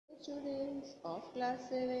students of class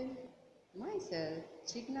 7, myself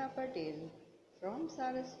Chigna Patel from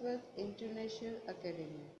Saraswat International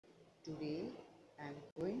Academy. Today I am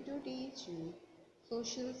going to teach you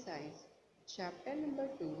Social Science, chapter number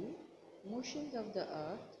 2, Motions of the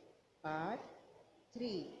Earth, part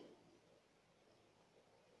 3.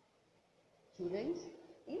 Students,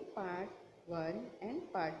 in part 1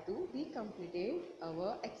 and part 2 we completed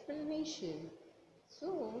our explanation.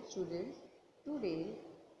 So students, today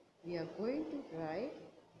we are going to write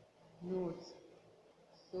notes.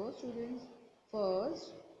 So students,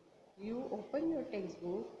 first you open your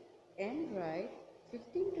textbook and write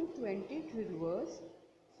 15 to 20 drill words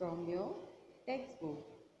from your textbook.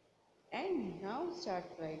 And now start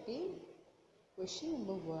writing question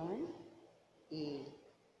number 1A.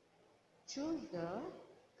 Choose the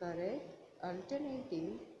correct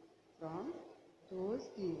alternative from those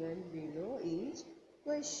given below each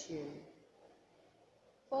question.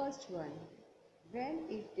 First one, when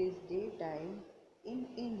it is daytime in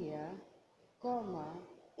India, comma,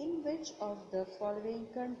 in which of the following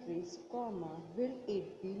countries, comma, will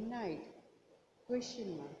it be night?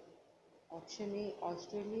 Question mark. Option A,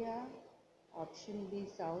 Australia. Option B,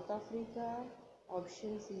 South Africa.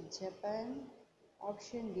 Option C, Japan.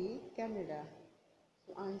 Option D, Canada.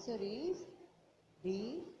 So answer is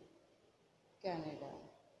D, Canada.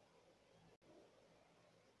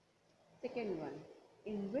 Second one,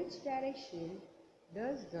 in which direction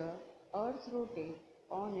does the earth rotate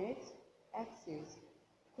on its axis?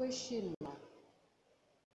 Question mark.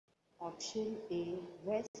 Option A,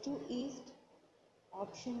 west to east.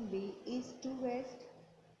 Option B, east to west.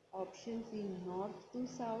 Option C, north to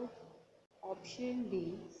south. Option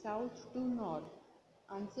D, south to north.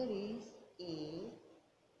 Answer is A,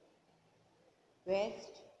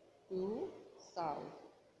 west to south.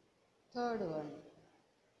 Third one,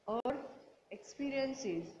 Earth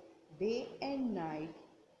experiences day and night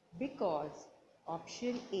because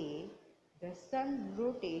option A, the sun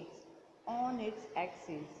rotates on its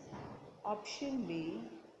axis. Option B,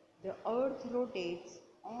 the earth rotates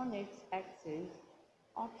on its axis.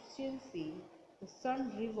 Option C, the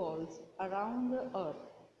sun revolves around the earth.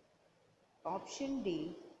 Option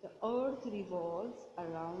D, the earth revolves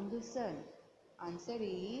around the sun. Answer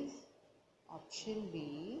is option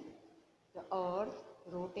B, the earth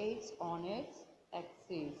rotates on its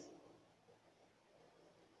axis.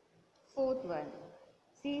 Fourth one,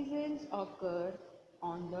 seasons occur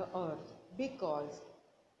on the earth because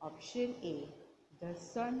option A, the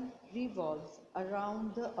sun revolves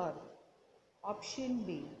around the earth. Option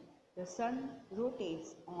B, the sun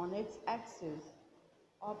rotates on its axis.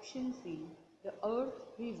 Option C, the earth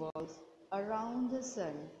revolves around the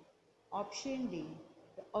sun. Option D,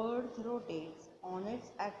 the earth rotates on its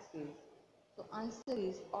axis. So answer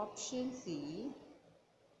is option C.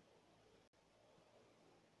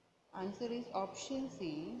 Answer is option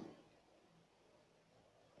C.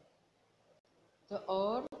 The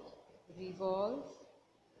earth revolves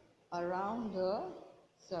around the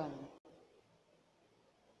sun.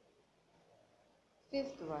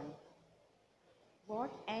 Fifth one,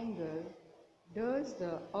 what angle does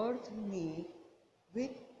the earth make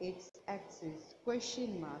with its axis?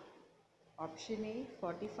 Question mark. Option A,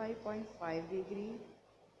 45.5 degree.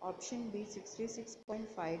 Option B,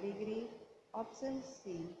 66.5 degree. Option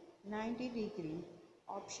C, 90 degree.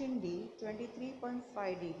 Option D,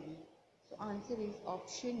 23.5 degree. So answer is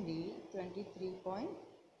option D,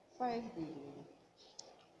 23.5 degree.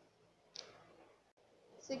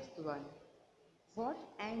 Sixth one, what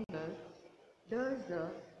angle does the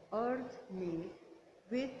earth make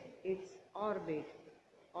with its orbit?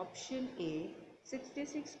 Option A,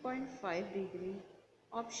 66.5 degree.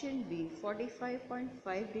 Option B,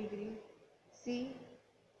 45.5 degree. C,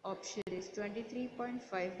 option is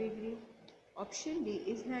 23.5 degree. Option D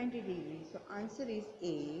is 90 degree. So answer is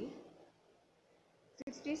A,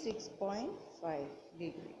 66.5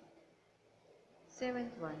 degree.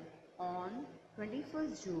 Seventh one, on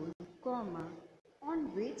 21st June, comma,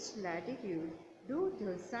 on which latitude do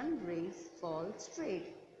the sun rays fall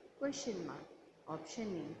straight? Question mark.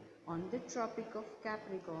 Option A, on the Tropic of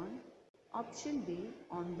Capricorn. Option B,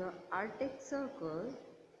 on the Arctic Circle.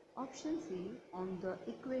 Option C, on the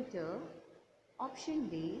equator. Option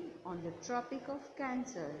D, on the Tropic of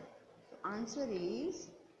Cancer. So answer is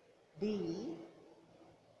D,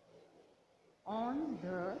 on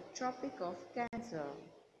the Tropic of Cancer.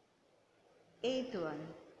 Eighth one,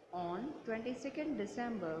 on 22nd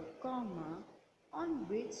December, comma, on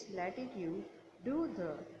which latitude do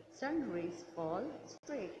the sun rays fall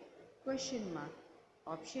straight? Question mark.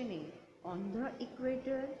 Option A, on the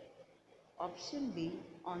equator. Option B,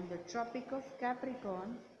 on the Tropic of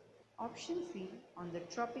Capricorn. Option C, on the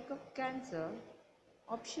Tropic of Cancer.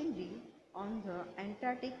 Option D, on the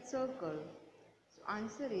Antarctic Circle. So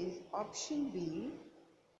answer is option B,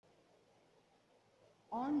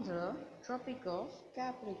 on the Tropic of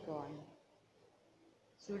Capricorn.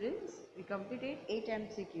 Students, we completed 8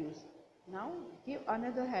 MCQs. Now give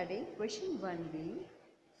another heading. Question 1B.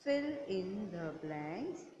 Fill in the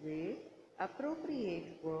blanks with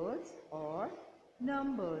appropriate words or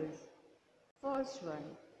numbers. First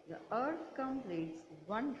one. The Earth completes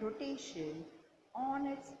one rotation on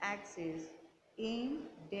its axis in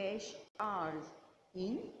dash hours,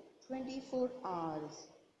 in 24 hours.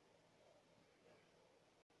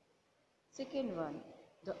 Second one.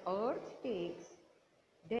 The Earth takes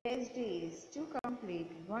dash days to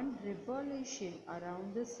complete one revolution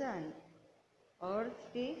around the Sun. Earth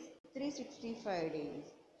takes 365 days.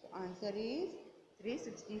 So answer is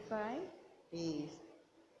 365 days.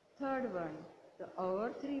 Third one. The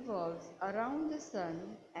Earth revolves around the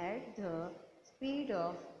Sun at the speed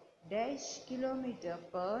of dash kilometer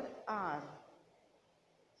per hour.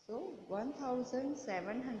 So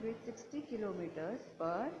 1760 kilometers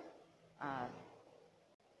per hour.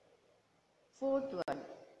 Fourth one.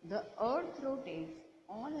 The Earth rotates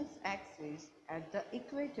on its axis at the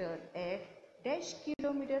equator at dash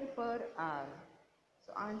kilometer per hour.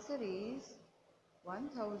 So answer is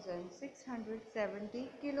 1670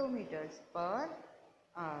 kilometers per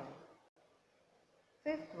hour.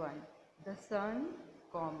 Fifth one. The Sun,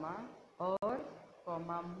 Earth,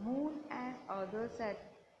 Moon and other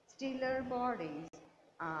stellar bodies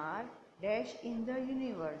are dash in the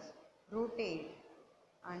universe. Rotate.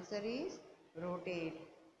 Answer is rotate.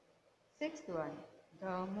 Sixth one.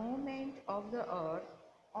 The movement of the Earth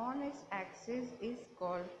on its axis is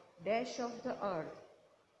called dash of the Earth.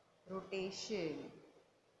 Rotation.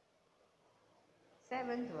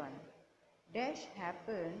 Seventh one. Dash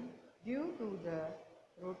happen due to the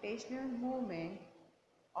rotational movement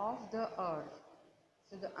of the Earth.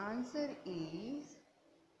 So the answer is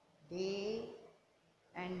day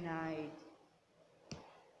and night.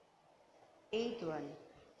 Eighth one.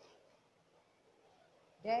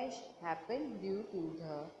 Dash happen due to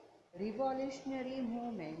the revolutionary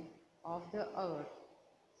movement of the Earth.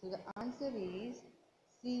 So the answer is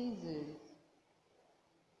seasons.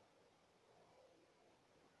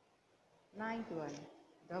 Ninth one.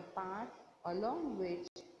 The path along which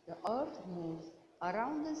the Earth moves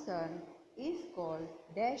around the Sun is called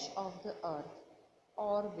dash of the Earth,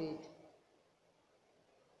 orbit.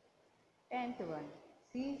 10th one.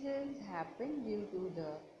 Seasons happen due to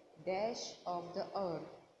the dash of the Earth,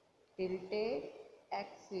 tilted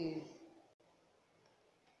axis.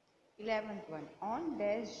 11th one. On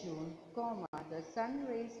dash June, the sun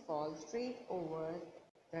rays fall straight over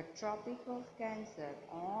the Tropic of Cancer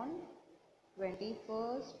on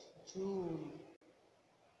 21st June.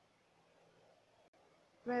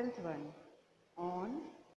 12th one. On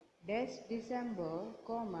dash December,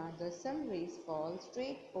 the sun rays fall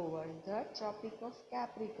straight over the Tropic of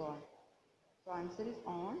Capricorn. So answer is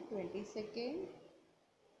on 22nd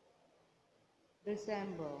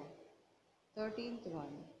December. 13th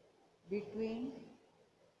one. Between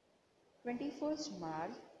 21st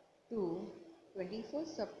March to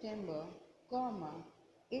 21st September,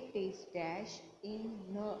 it is dash in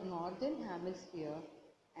northern hemisphere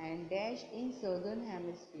and dash in southern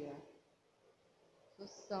hemisphere. So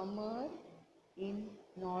summer in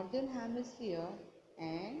northern hemisphere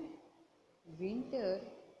and winter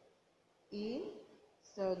in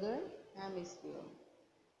southern hemisphere.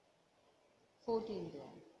 14th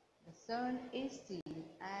one. The sun is seen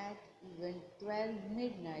at even 12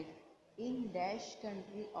 midnight in dash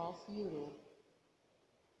country of Europe.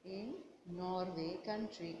 In Norway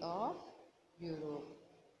country of Europe.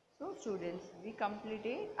 So students, we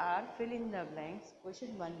completed our fill in the blanks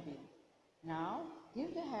question 1B. Now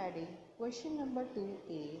give the heading question number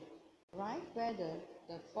 2A. Write whether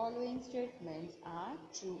the following statements are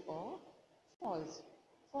true or false.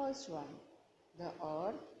 First one. The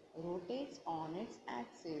Earth rotates on its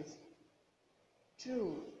axis.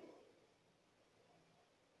 True.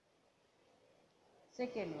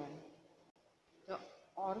 Second one. The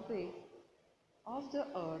orbit of the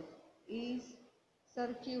Earth is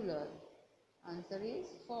circular. Answer is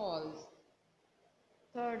false.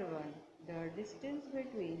 Third one. The distance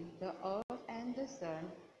between the Earth and the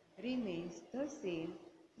Sun remains the same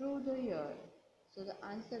through the year. So the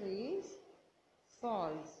answer is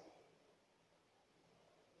false.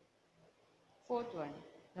 Fourth one.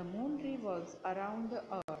 The moon revolves around the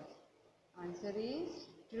Earth. Answer is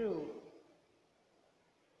true.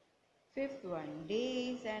 Fifth one,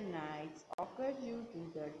 days and nights occur due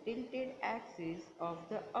to the tilted axis of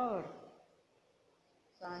the earth.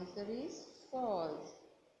 So answer is false.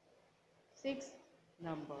 Sixth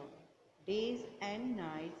number, days and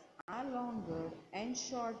nights are longer and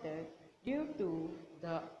shorter due to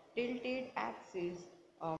the tilted axis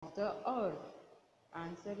of the earth.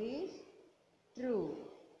 Answer is true.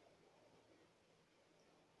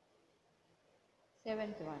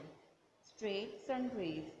 Seventh one, straight sun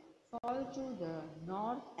rays fall to the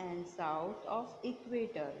north and south of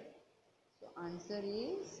equator. So answer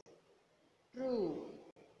is true.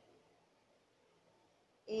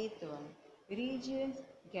 Eighth one, regions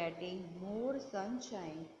getting more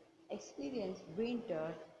sunshine experience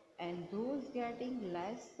winter and those getting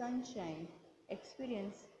less sunshine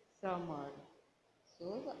experience summer.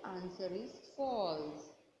 So the answer is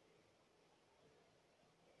false.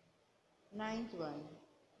 Ninth one,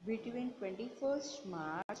 between 21st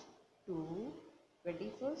March to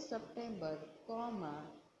 21st September,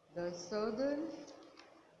 the southern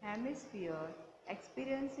hemisphere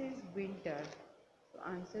experiences winter. So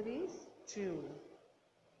answer is true.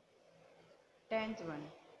 10th one,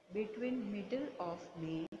 between middle of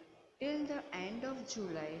May till the end of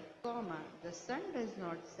July, the sun does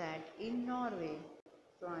not set in Norway.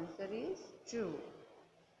 So answer is true.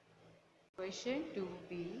 Question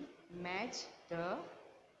 2b, match the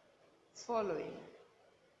following.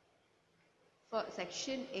 For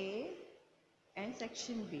section A and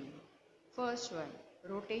section B. First one,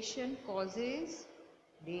 rotation causes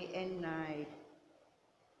day and night.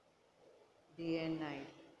 Day and night.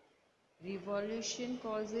 Revolution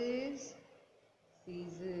causes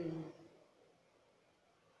seasons.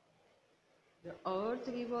 The earth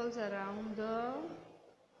revolves around the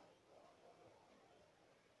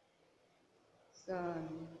sun.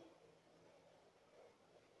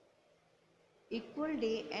 Equal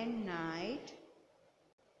day and night,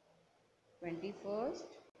 21st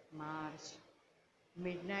March.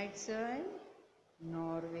 Midnight sun,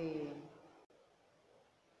 Norway.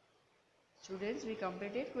 Students, we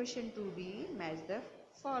completed question 2b, match the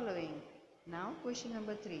following. Now question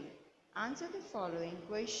number 3. Answer the following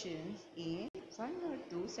questions in 1 or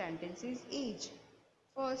 2 sentences each.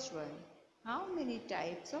 First one, how many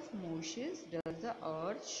types of motions does the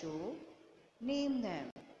earth show? Name them.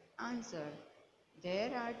 Answer,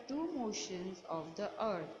 there are 2 motions of the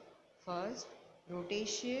earth. First,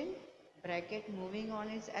 rotation, bracket moving on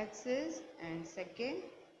its axis, and second,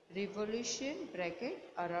 revolution, bracket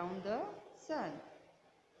around the sun.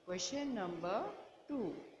 Question number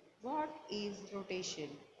 2. What is rotation?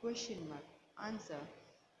 Question mark. Answer,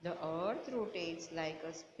 the earth rotates like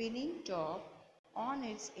a spinning top on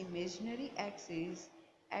its imaginary axis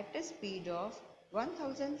at a speed of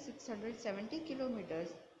 1670 kilometers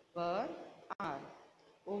per hour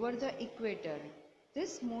over the equator.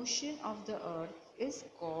 This motion of the earth is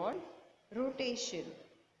called rotation.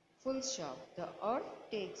 Full stop. The earth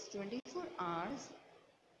takes 24 hours,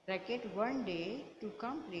 bracket 1 day, to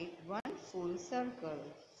complete one full circle.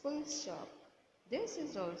 Full stop. This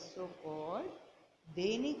is also called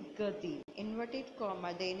Dainik Gati, inverted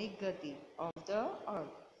comma, Dainik Gati of the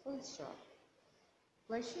earth. Full stop.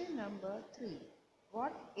 Question number 3.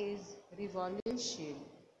 What is revolution?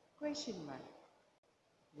 Question mark.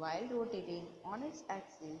 While rotating on its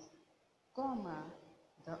axis,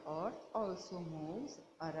 the earth also moves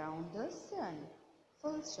around the sun.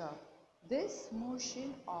 Full stop. This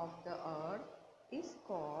motion of the earth is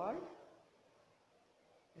called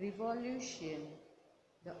revolution.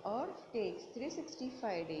 The earth takes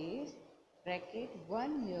 365 days, bracket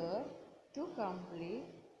 1 year, to complete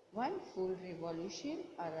one full revolution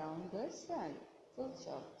around the sun. Full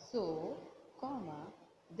stop. So,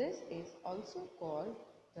 this is also called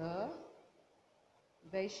the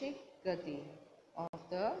Vaishik Gati of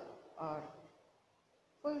the earth.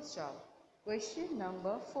 Full stop. Question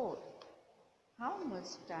number 4. How much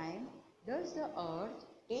time does the earth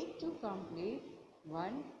take to complete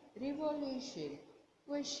one revolution?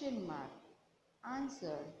 Question mark.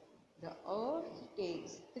 Answer, the earth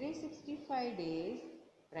takes 365 days,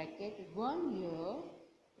 bracket 1 year,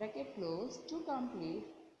 bracket close, to complete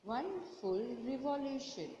one full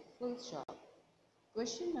revolution. Full stop.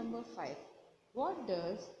 Question number 5. What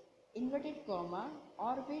does inverted comma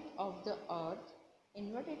orbit of the earth,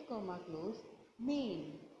 inverted comma close,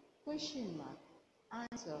 mean? Question mark.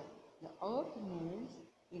 Answer, the earth moves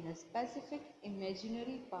in a specific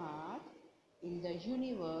imaginary path in the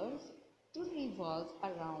universe to revolve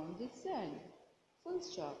around the sun. Full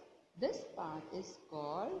stop. This path is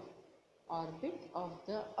called orbit of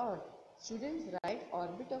the earth. Students, write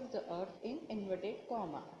orbit of the earth in inverted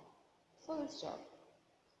comma. Full stop.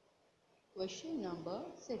 Question number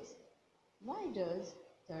 6. Why does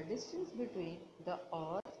the distance between the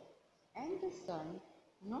earth and the sun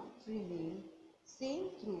not remain same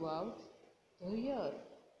throughout the year?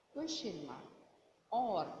 Question mark.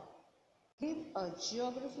 Or give a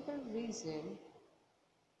geographical reason,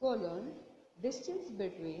 colon, distance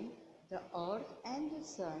between the earth and the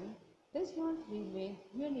sun does not remain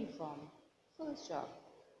uniform. Full stop.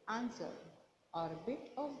 Answer.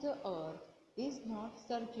 Orbit of the earth is not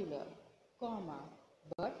circular, comma,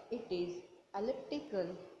 but it is elliptical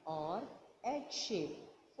or egg-shaped.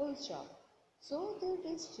 Full stop. So the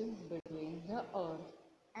distance between the earth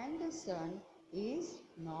and the sun is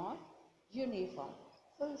not uniform.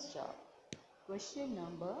 Full stop. Question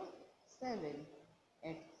number 7.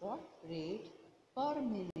 At what rate per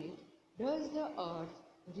minute does the earth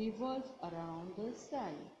revolve around the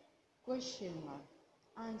sun? Question mark.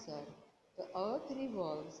 Answer. The earth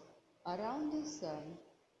revolves around the sun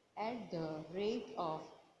at the rate of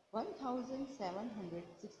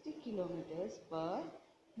 1760 kilometers per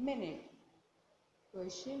minute.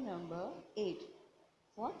 Question number 8.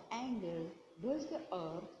 What angle does the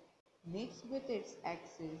earth makes with its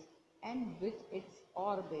axis and with its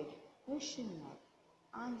orbit? Question mark.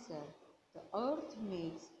 Answer. The earth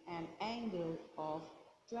makes an angle of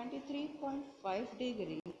 23.5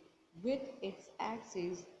 degree with its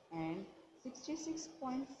axis and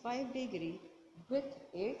 66.5 degree with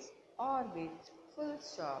its orbit. Full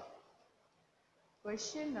stop.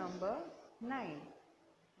 Question number 9.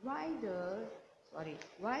 Why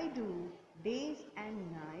do days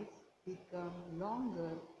and nights become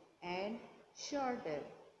longer and shorter?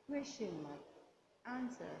 Question mark.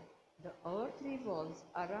 Answer. The earth revolves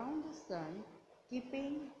around the sun,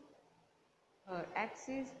 keeping her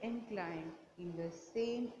axis inclined in the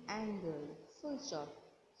same angle. Full stop.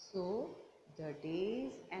 So, the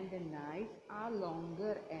days and the nights are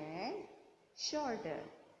longer and shorter.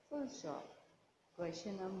 Full stop.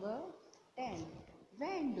 Question number 10.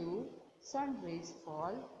 When do sun rays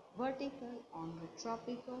fall vertical on the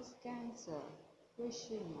Tropic of Cancer?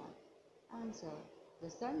 Question mark. Answer. The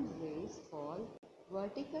sun rays fall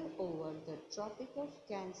vertical over the Tropic of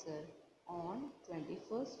Cancer on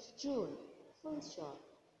 21st June. Full stop.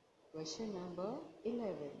 Question number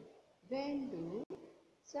 11. When do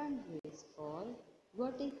sun rays fall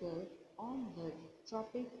vertical on the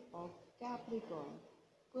Tropic of Capricorn?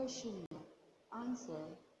 Question mark. Answer.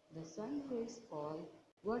 The sun rays fall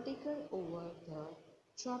vertical over the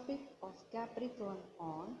Tropic of Capricorn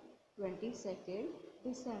on 22nd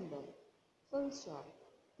December. Full stop.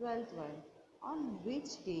 12th one. On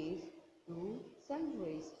which days do sun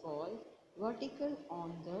rays fall vertical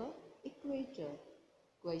on the equator?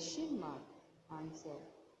 Question mark. Answer.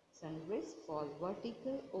 Sun rays fall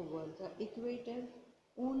vertical over the equator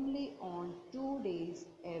only on 2 days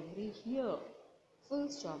every year. Full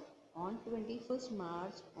stop. On 21st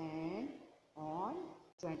March and on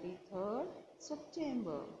 23rd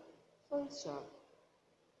September. Full stop.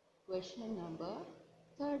 Question number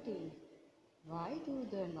 13. Why do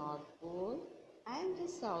the North Pole and the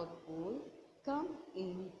South Pole come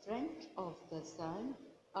in front of the sun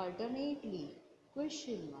alternately?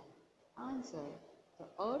 Question mark. Answer. The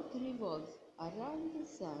earth revolves around the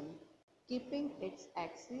sun, keeping its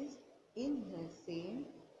axis in the same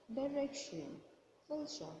direction. Full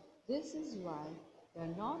stop. This is why the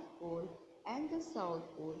North Pole and the South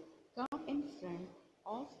Pole come in front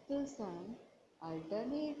of the sun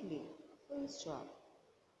alternately. Full stop.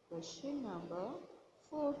 Question number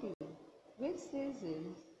 14. Which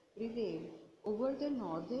seasons prevail over the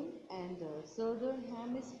northern and the southern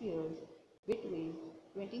hemispheres between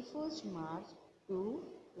 21st March to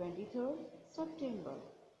 23rd September?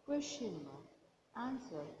 Question mark.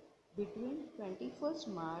 Answer. Between 21st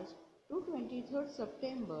March to 23rd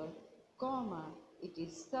September, comma, it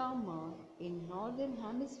is summer in northern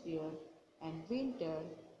hemisphere and winter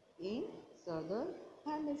in southern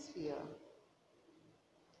hemisphere.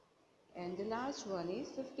 And the last one is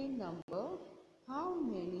 15th number. How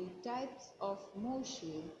many types of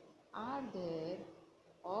motion are there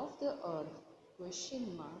of the earth?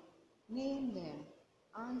 Question mark. Name them.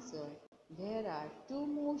 Answer. There are 2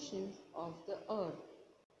 motions of the earth.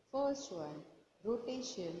 First one,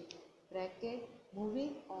 rotation, bracket,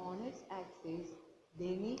 moving on its axis,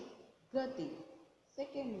 Dainik gati.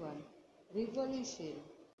 Second one, revolution,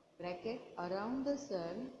 bracket, around the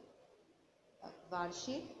sun,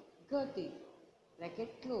 varshik gati,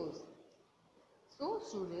 bracket close. So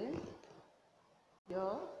students,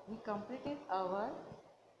 here we completed our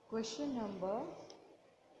question number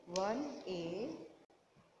 1A.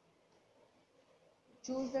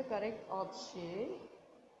 Choose the correct option.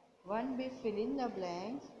 1B, fill in the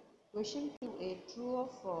blanks. Question 2A, true or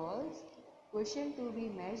false. Question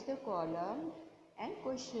 2B, match the column. And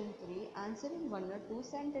question 3, answer in 1 or 2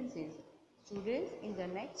 sentences. Students, in the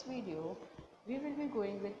next video, we will be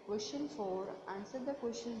going with question 4, answer the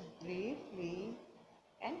questions briefly.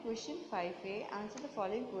 And question 5A, answer the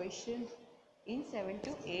following questions in 7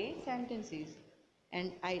 to 8 sentences.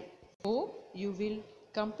 And I hope you will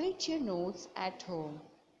complete your notes at home.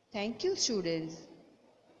 Thank you, students.